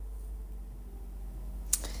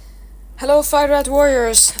Hello, Fire Rat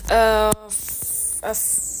Warriors. A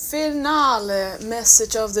finale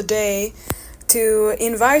message of the day to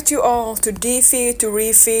invite you all to Defeed to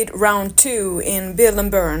Refeed Round 2 in Build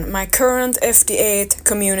and Burn, my current FD8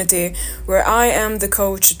 community, where I am the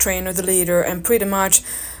coach, the trainer, the leader, and pretty much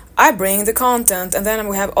I bring the content, and then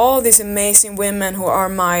we have all these amazing women who are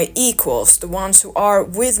my equals, the ones who are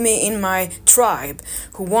with me in my tribe,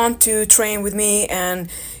 who want to train with me and,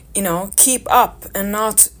 keep up and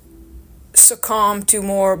not succumb to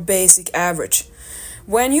more basic average.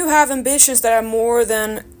 When you have ambitions that are more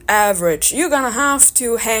than average, you're gonna have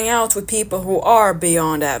to hang out with people who are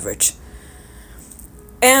beyond average.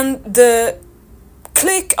 And the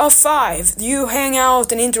clique of 5 you hang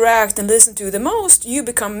out and interact and listen to the most, you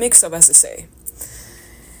become mix of, as I say.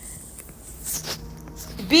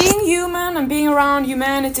 Being human and being around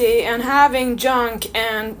humanity and having junk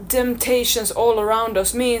and temptations all around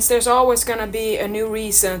us means there's always going to be a new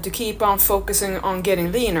reason to keep on focusing on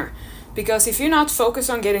getting leaner. Because if you're not focused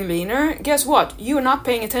on getting leaner, guess what? You're not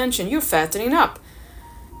paying attention, you're fattening up.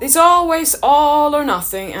 It's always all or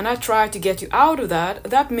nothing, and I try to get you out of that.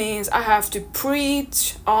 That means I have to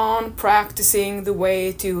preach on practicing the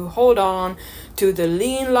way to hold on to the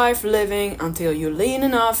lean life living until you're lean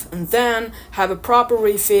enough, and then have a proper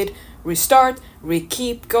refeed, restart,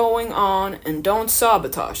 keep going on, and don't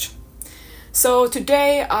sabotage. So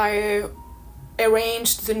today I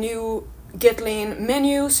arranged the new Get Lean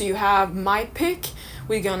menu, so you have my pick.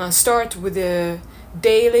 We're gonna start with the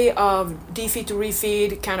daily of defeed to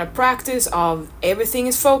refeed kind of practice of everything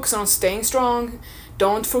is focused on staying strong.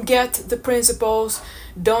 Don't forget the principles.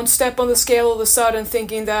 Don't step on the scale all of a sudden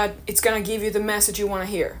thinking that it's gonna give you the message you want to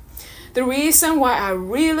hear. The reason why I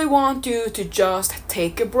really want you to just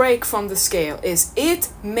take a break from the scale is it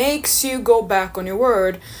makes you go back on your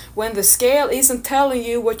word when the scale isn't telling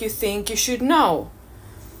you what you think you should know.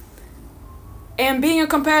 And being a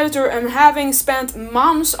competitor and having spent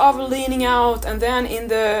months of leaning out, and then in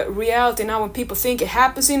the reality now when people think it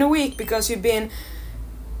happens in a week because you've been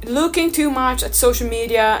looking too much at social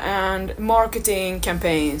media and marketing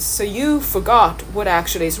campaigns, so you forgot what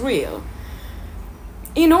actually is real.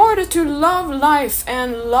 In order to love life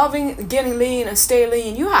and loving getting lean and stay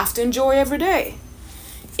lean, you have to enjoy every day.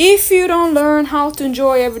 If you don't learn how to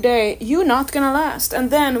enjoy every day, you're not gonna last. And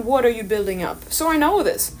then what are you building up? So I know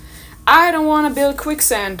this. I don't want to build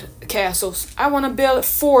quicksand castles. I want to build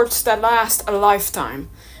forts that last a lifetime.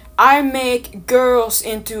 I make girls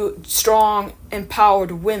into strong,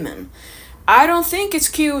 empowered women. I don't think it's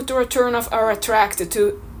cute or a turn off or attracted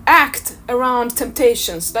to act around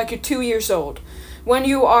temptations like you're 2 years old. When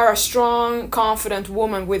you are a strong, confident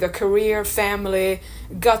woman with a career, family,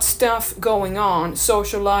 got stuff going on,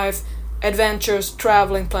 social life, adventures,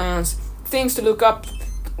 traveling plans, things to look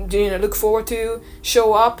forward to,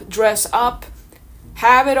 show up, dress up,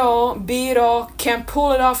 have it all, be it all, can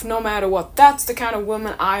pull it off no matter what. That's the kind of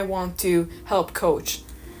woman I want to help coach.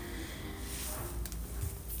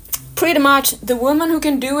 Pretty much the woman who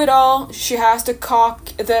can do it all, she has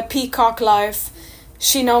the peacock life.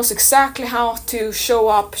 She knows exactly how to show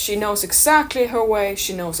up. She knows exactly her way.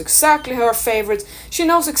 She knows exactly her favorites. She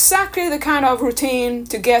knows exactly the kind of routine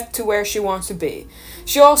to get to where she wants to be.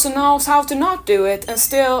 She also knows how to not do it and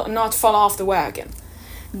still not fall off the wagon.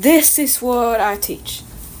 This is what I teach.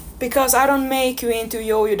 Because I don't make you into a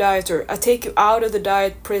yo-yo dieter. I take you out of the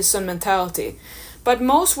diet prison mentality. But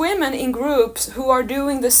most women in groups who are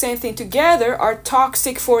doing the same thing together are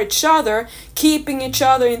toxic for each other, keeping each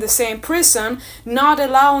other in the same prison, not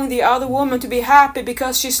allowing the other woman to be happy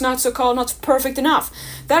because she's not so-called not perfect enough.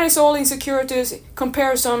 That is all insecurities,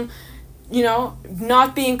 comparison,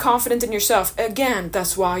 not being confident in yourself. Again,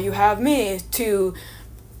 that's why you have me, to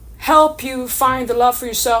help you find the love for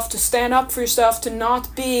yourself, to stand up for yourself, to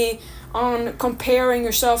not be on comparing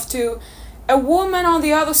yourself to a woman on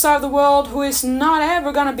the other side of the world who is not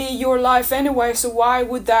ever gonna be your life anyway, so why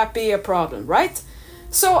would that be a problem, right?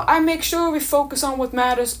 So I make sure we focus on what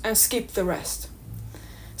matters and skip the rest.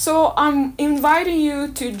 So I'm inviting you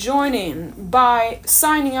to join in by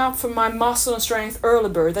signing up for my Muscle and Strength Early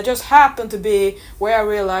Bird that just happened to be where I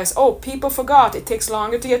realized, people forgot it takes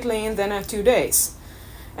longer to get lean than 2 days.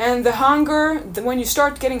 And the hunger, when you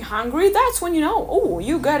start getting hungry, that's when you know,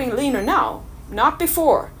 you're getting leaner now, not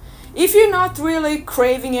before. If you're not really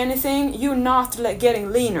craving anything, you're not getting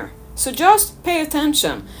leaner. So just pay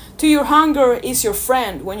attention to your hunger is your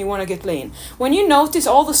friend when you want to get lean. When you notice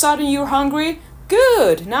all of a sudden you're hungry,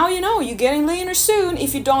 good. Now you know you're getting leaner soon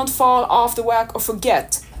if you don't fall off the whack or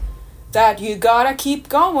forget that you gotta keep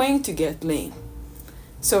going to get lean.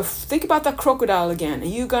 So think about that crocodile again,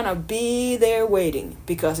 and you're gonna be there waiting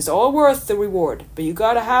because it's all worth the reward. But you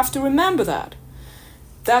gotta have to remember that.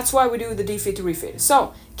 That's why we do the Defeed to Refeed.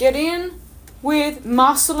 So get in with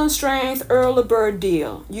muscle and strength early bird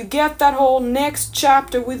deal. You get that whole next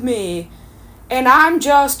chapter with me, and I'm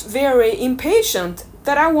just very impatient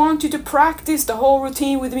that I want you to practice the whole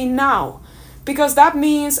routine with me now. Because that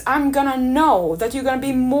means I'm gonna know that you're gonna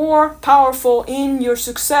be more powerful in your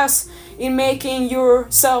success in making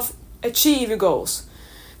yourself achieve your goals.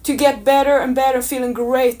 To get better and better, feeling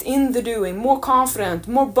great in the doing, more confident,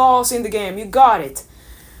 more balls in the game. You got it.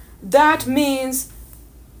 That means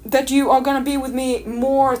that you are gonna be with me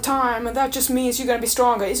more time, and that just means you're gonna be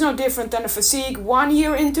stronger. It's no different than a physique 1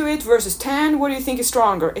 year into it versus 10. What do you think is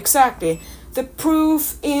stronger? Exactly. The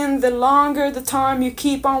proof in the longer the time you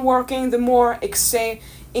keep on working, the more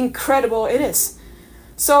incredible it is.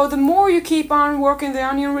 So the more you keep on working the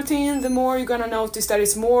onion routine, the more you're gonna notice that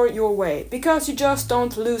it's more your way. Because you just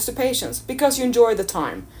don't lose the patience. Because you enjoy the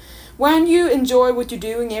time. When you enjoy what you're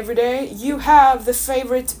doing every day, you have the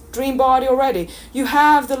favorite dream body already. You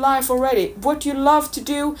have the life already. What you love to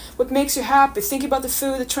do, what makes you happy. Think about the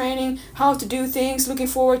food, the training, how to do things, looking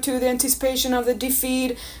forward to the anticipation of the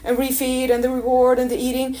defeed and refeed and the reward and the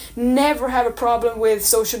eating. Never have a problem with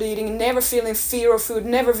social eating, never feeling fear of food,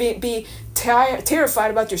 never be terrified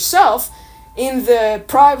about yourself in the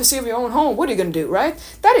privacy of your own home. What are you going to do, right?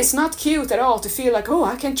 That is not cute at all to feel like, oh,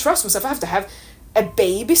 I can't trust myself. I have to have a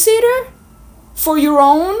babysitter for your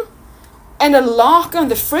own and a lock on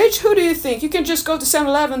the fridge. Who do you think? You can just go to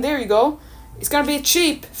 7-Eleven. There you go. It's gonna be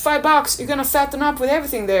cheap, $5. You're gonna fatten up with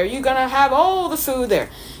everything there. You're gonna have all the food there.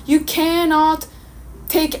 You cannot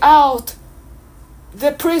take out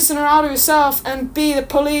the prisoner out of yourself and be the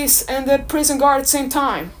police and the prison guard at the same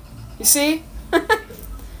time. You see?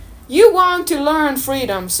 You want to learn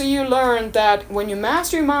freedom, so you learn that when you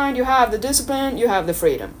master your mind, you have the discipline, you have the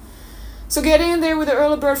freedom. So get in there with the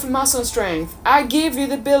early bird for muscle and strength. I give you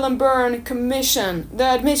the bill and burn admission,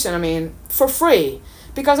 for free.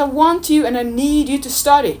 Because I want you and I need you to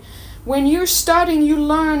study. When you're studying, you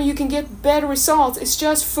learn, you can get better results. It's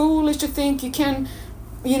just foolish to think you can,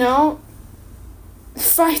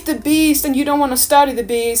 fight the beast and you don't want to study the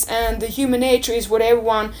beast, and the human nature is what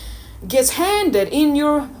everyone gets handed in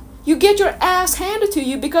your... You get your ass handed to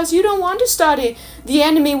you because you don't want to study the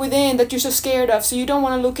enemy within that you're so scared of, so you don't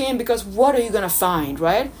want to look in because what are you going to find,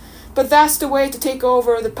 right? But that's the way to take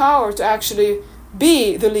over the power to actually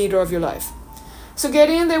be the leader of your life. So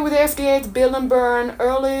get in there with the FD8, build and burn,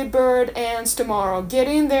 early bird ends tomorrow. Get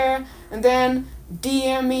in there and then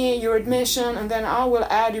DM me your admission, and then I will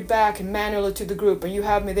add you back manually to the group, and you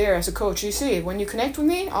have me there as a coach. You see, when you connect with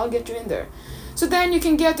me, I'll get you in there. So then you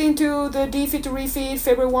can get into the Defeed to Refeed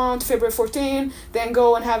February 1 to February 14, then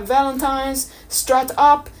go and have Valentine's, strut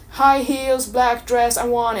up, high heels, black dress, I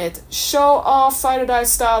want it. Show off fight or die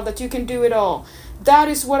style that you can do it all. That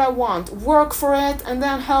is what I want. Work for it and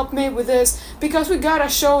then help me with this, because we gotta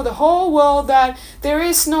show the whole world that there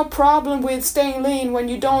is no problem with staying lean when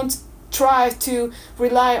you don't try to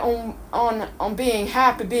rely on being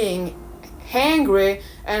happy, being hangry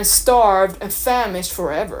and starved and famished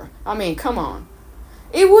forever. I mean, come on.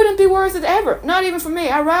 It wouldn't be worth it ever. Not even for me.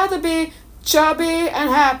 I'd rather be chubby and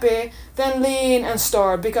happy than lean and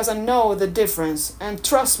starved, because I know the difference. And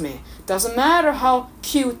trust me, doesn't matter how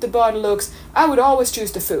cute the body looks, I would always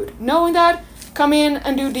choose the food. Knowing that, come in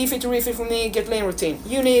and do Defeed to Refeed for me, get lean routine.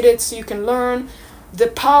 You need it so you can learn the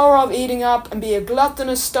power of eating up and be a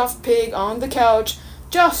gluttonous stuffed pig on the couch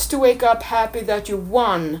just to wake up happy that you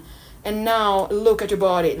won. And now look at your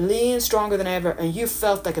body, lean, stronger than ever, and you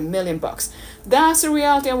felt like $1,000,000. That's the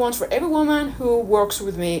reality I want for every woman who works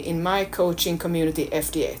with me in my coaching community,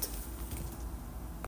 FD8.